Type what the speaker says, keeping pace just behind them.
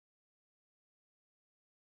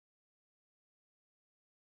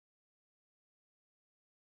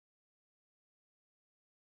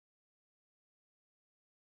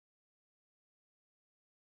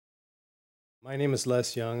My name is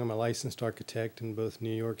Les Young. I'm a licensed architect in both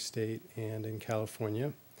New York State and in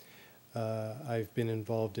California. I've been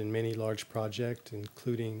involved in many large projects,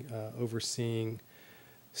 including overseeing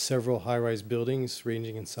several high-rise buildings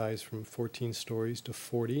ranging in size from 14 stories to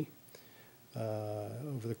 40.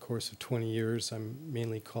 Over the course of 20 years, I'm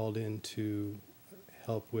mainly called in to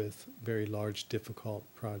help with very large, difficult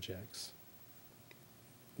projects.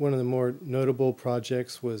 One of the more notable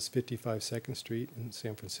projects was 55 2nd Street in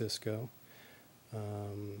San Francisco.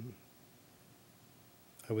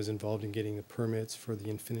 I was involved in getting the permits for the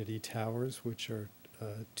Infinity Towers, which are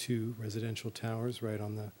two residential towers right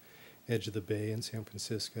on the edge of the bay in San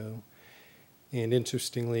Francisco. And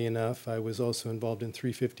interestingly enough, I was also involved in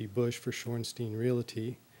 350 Bush for Shorenstein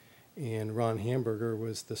Realty, and Ron Hamburger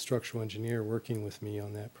was the structural engineer working with me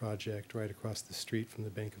on that project right across the street from the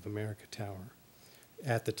Bank of America Tower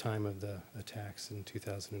at the time of the attacks in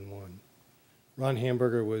 2001. Ron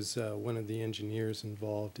Hamburger was one of the engineers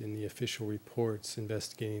involved in the official reports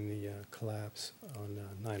investigating the collapse on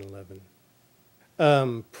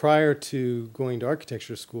 9/11. Prior to going to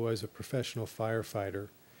architecture school, I was a professional firefighter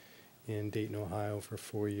in Dayton, Ohio for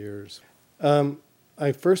 4 years.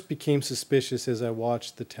 I first became suspicious as I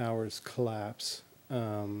watched the towers collapse.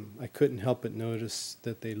 I couldn't help but notice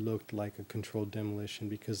that they looked like a controlled demolition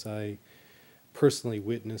because I personally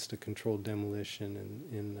witnessed a controlled demolition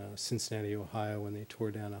in Cincinnati, Ohio, when they tore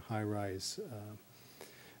down a high-rise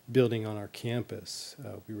building on our campus.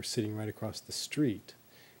 We were sitting right across the street.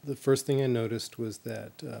 The first thing I noticed was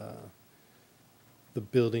that the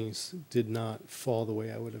buildings did not fall the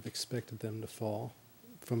way I would have expected them to fall.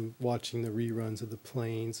 From watching the reruns of the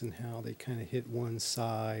planes and how they kind of hit one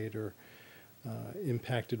side or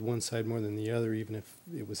impacted one side more than the other, even if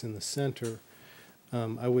it was in the center,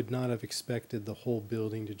 I would not have expected the whole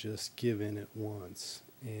building to just give in at once.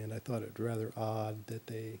 And I thought it rather odd that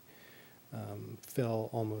they fell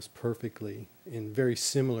almost perfectly in very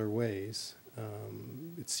similar ways.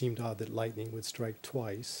 It seemed odd that lightning would strike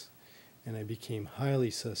twice, and I became highly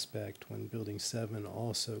suspect when Building 7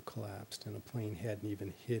 also collapsed and a plane hadn't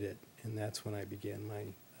even hit it. And that's when I began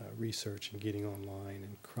my research and getting online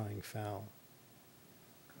and crying foul.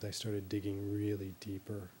 I started digging really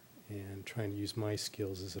deeper and trying to use my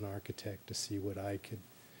skills as an architect to see what I could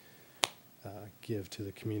give to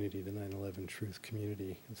the community, the 9/11 truth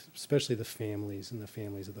community, especially the families and the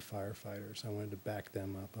families of the firefighters. I wanted to back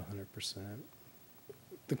them up 100%.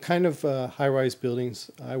 The kind of high-rise buildings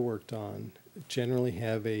I worked on generally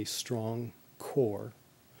have a strong core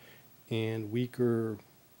and weaker,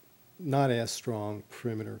 not as strong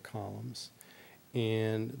perimeter columns.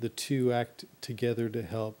 And the two act together to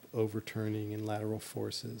help overturning and lateral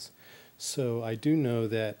forces. So I do know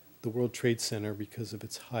that the World Trade Center, because of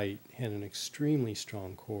its height, had an extremely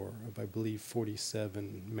strong core of, I believe,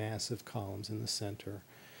 47 massive columns in the center,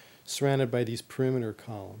 surrounded by these perimeter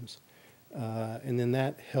columns. And then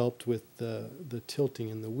that helped with the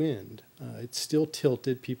tilting and the wind. It's still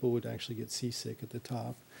tilted. People would actually get seasick at the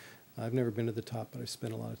top. I've never been to the top, but I've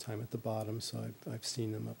spent a lot of time at the bottom, so I've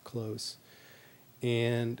seen them up close.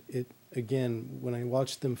 And again, when I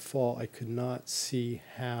watched them fall, I could not see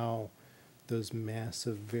how those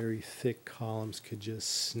massive, very thick columns could just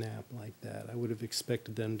snap like that. I would have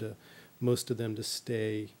expected most of them to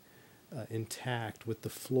stay intact with the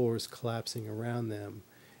floors collapsing around them.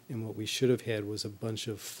 And what we should have had was a bunch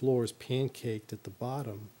of floors pancaked at the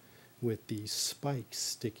bottom with these spikes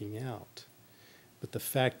sticking out. But the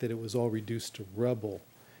fact that it was all reduced to rubble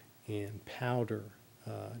and powder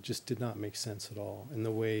just did not make sense at all. And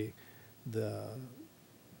the way the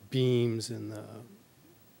beams and the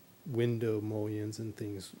window mullions and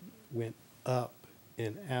things went up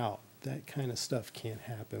and out, that kind of stuff can't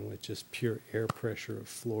happen with just pure air pressure of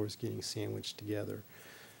floors getting sandwiched together.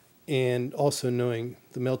 And also knowing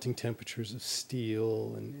the melting temperatures of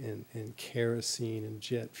steel and kerosene and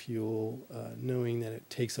jet fuel, knowing that it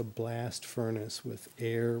takes a blast furnace with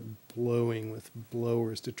air blowing with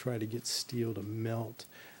blowers to try to get steel to melt,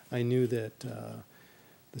 I knew that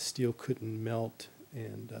the steel couldn't melt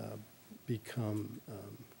and become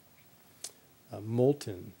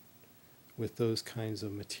molten with those kinds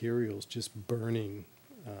of materials just burning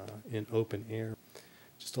in open air.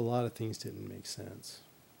 Just a lot of things didn't make sense.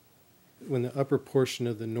 When the upper portion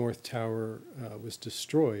of the North Tower was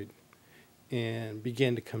destroyed and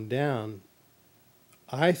began to come down,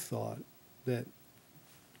 I thought that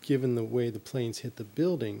given the way the planes hit the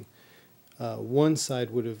building, one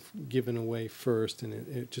side would have given away first and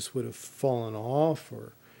it just would have fallen off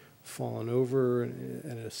or fallen over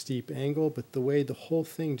at a steep angle. But the way the whole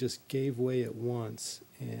thing just gave way at once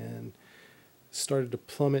and started to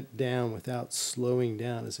plummet down without slowing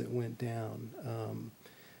down as it went down.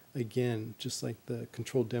 Again, just like the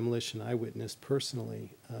controlled demolition I witnessed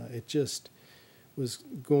personally, it just was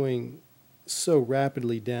going so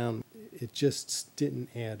rapidly down, it just didn't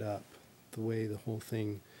add up the way the whole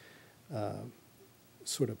thing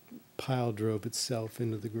sort of pile drove itself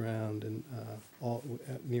into the ground and all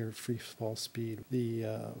at near free fall speed. The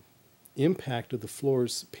impact of the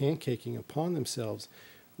floors pancaking upon themselves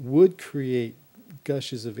would create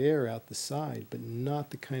gushes of air out the side, but not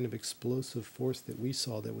the kind of explosive force that we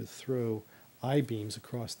saw that would throw I-beams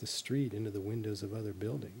across the street into the windows of other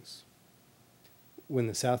buildings. When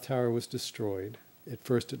the South Tower was destroyed, at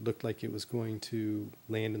first it looked like it was going to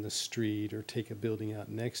land in the street or take a building out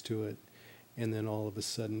next to it, and then all of a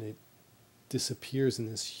sudden it disappears in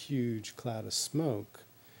this huge cloud of smoke,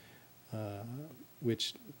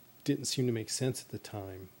 which didn't seem to make sense at the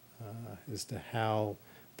time as to how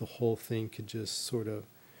the whole thing could just sort of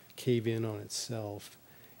cave in on itself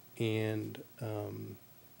and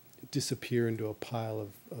disappear into a pile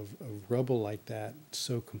of rubble like that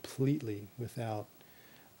so completely without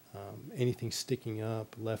anything sticking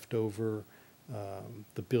up, left over,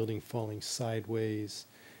 the building falling sideways,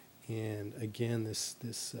 and again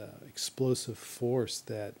this explosive force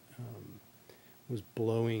that was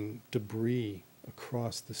blowing debris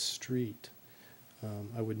across the street.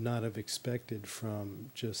 I would not have expected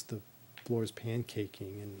from just the floors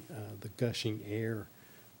pancaking and the gushing air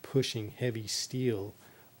pushing heavy steel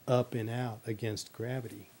up and out against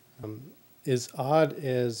gravity. As odd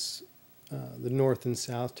as the North and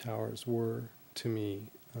South Towers were to me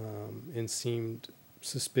and seemed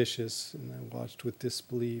suspicious, and I watched with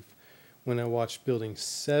disbelief when I watched Building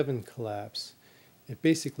 7 collapse, it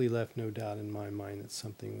basically left no doubt in my mind that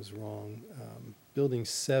something was wrong. Building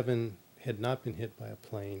 7 had not been hit by a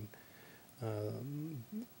plane.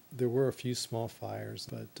 There were a few small fires,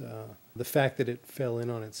 but the fact that it fell in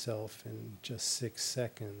on itself in just 6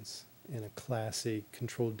 seconds in a classic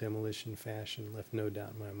controlled demolition fashion left no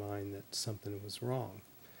doubt in my mind that something was wrong.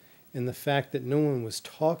 And the fact that no one was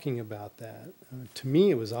talking about that, to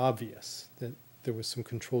me it was obvious that there was some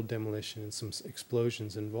controlled demolition and some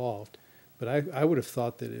explosions involved. But I would have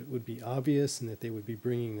thought that it would be obvious and that they would be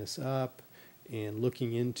bringing this up and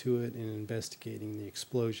looking into it and investigating the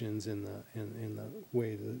explosions and the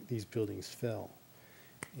way that these buildings fell.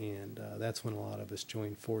 And that's when a lot of us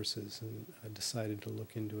joined forces and decided to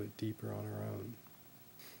look into it deeper on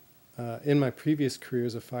our own. In my previous career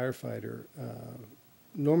as a firefighter,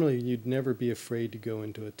 normally you'd never be afraid to go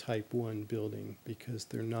into a Type 1 building because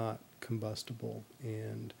they're not combustible,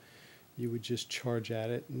 and you would just charge at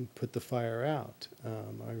it and put the fire out.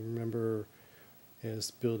 I remember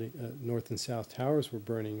as building North and South Towers were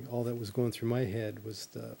burning, all that was going through my head was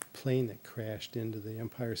the plane that crashed into the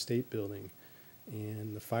Empire State Building,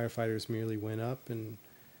 and the firefighters merely went up and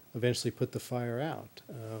eventually put the fire out.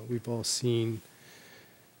 We've all seen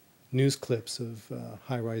news clips of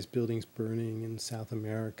high-rise buildings burning in South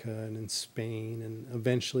America and in Spain, and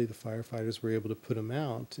eventually the firefighters were able to put them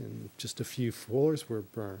out, and just a few floors were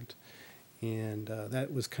burnt. And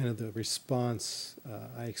that was kind of the response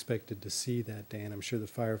I expected to see that day, and I'm sure the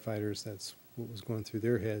firefighters, that's what was going through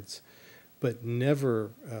their heads. But never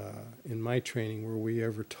in my training were we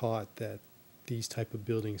ever taught that these type of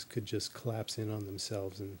buildings could just collapse in on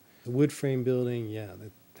themselves. And the wood frame building, yeah,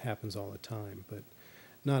 that happens all the time, but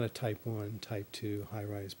not a Type 1, Type 2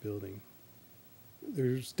 high-rise building.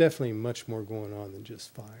 There's definitely much more going on than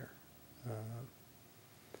just fire.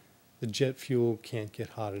 The jet fuel can't get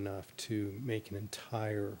hot enough to make an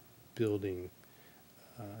entire building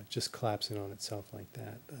just collapsing on itself like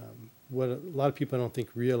that. What a lot of people I don't think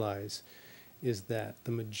realize is that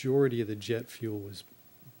the majority of the jet fuel was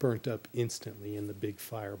burnt up instantly in the big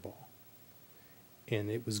fireball, and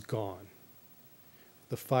it was gone.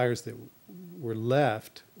 The fires that were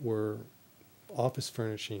left were office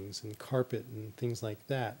furnishings and carpet and things like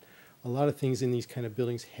that. A lot of things in these kind of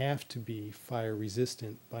buildings have to be fire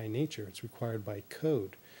resistant by nature. It's required by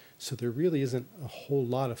code. So there really isn't a whole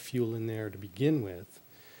lot of fuel in there to begin with.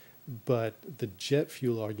 But the jet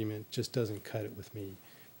fuel argument just doesn't cut it with me,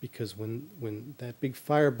 because when that big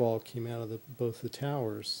fireball came out of both the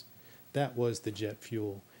towers, that was the jet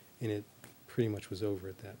fuel, and it pretty much was over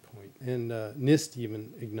at that point. And NIST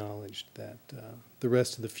even acknowledged that the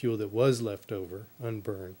rest of the fuel that was left over,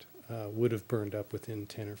 unburned, would have burned up within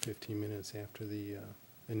 10 or 15 minutes after the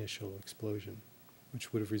initial explosion,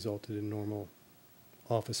 which would have resulted in normal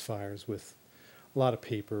office fires with a lot of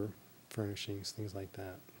paper, furnishings, things like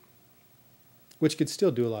that, which could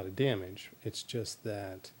still do a lot of damage. It's just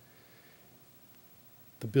that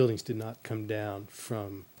the buildings did not come down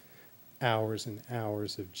from hours and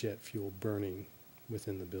hours of jet fuel burning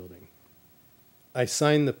within the building. I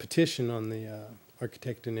signed the petition on the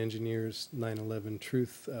Architect and Engineers 9/11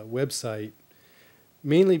 Truth website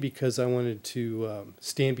mainly because I wanted to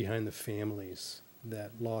stand behind the families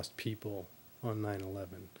that lost people on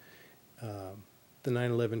 9/11. The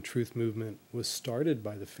 9/11 Truth movement was started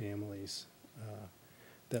by the families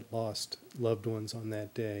that lost loved ones on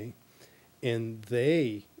that day, and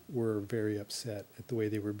they were very upset at the way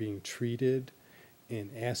they were being treated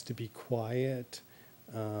and asked to be quiet.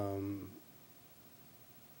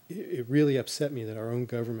 It really upset me that our own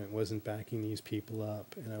government wasn't backing these people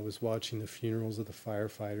up. And I was watching the funerals of the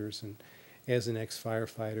firefighters, and as an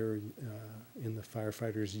ex-firefighter in the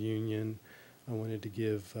firefighters union, I wanted to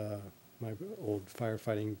give my old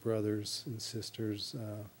firefighting brothers and sisters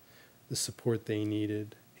the support they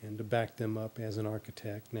needed and to back them up as an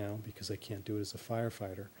architect now because I can't do it as a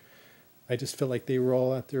firefighter. I just felt like they were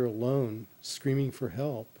all out there alone screaming for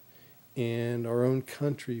help, and our own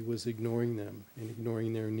country was ignoring them and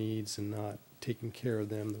ignoring their needs and not taking care of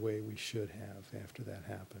them the way we should have after that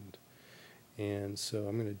happened. And so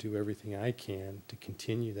I'm going to do everything I can to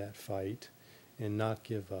continue that fight and not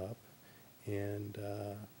give up and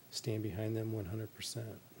stand behind them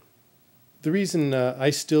 100%. The reason I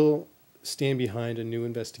still stand behind a new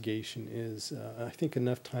investigation is I think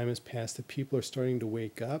enough time has passed that people are starting to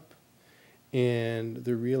wake up, and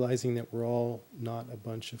they're realizing that we're all not a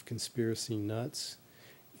bunch of conspiracy nuts,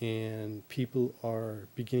 and people are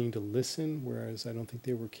beginning to listen, whereas I don't think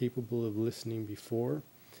they were capable of listening before.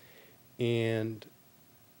 And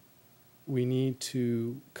we need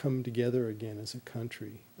to come together again as a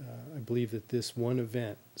country. I believe that this one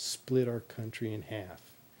event split our country in half.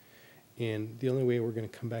 And the only way we're going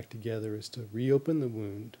to come back together is to reopen the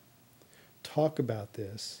wound, talk about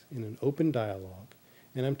this in an open dialogue.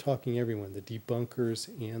 And I'm talking everyone, the debunkers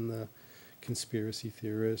and the conspiracy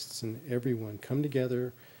theorists and everyone, come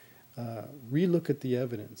together, relook at the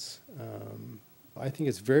evidence. I think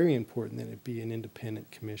it's very important that it be an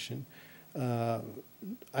independent commission. I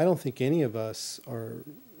don't think any of us are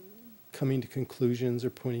coming to conclusions or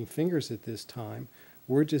pointing fingers at this time.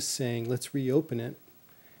 We're just saying, let's reopen it.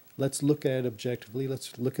 Let's look at it objectively.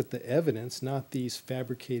 Let's look at the evidence, not these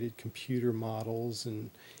fabricated computer models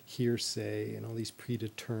and hearsay and all these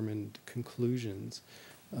predetermined conclusions.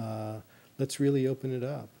 Let's really open it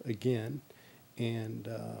up again and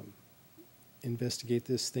investigate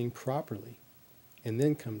this thing properly and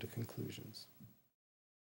then come to conclusions.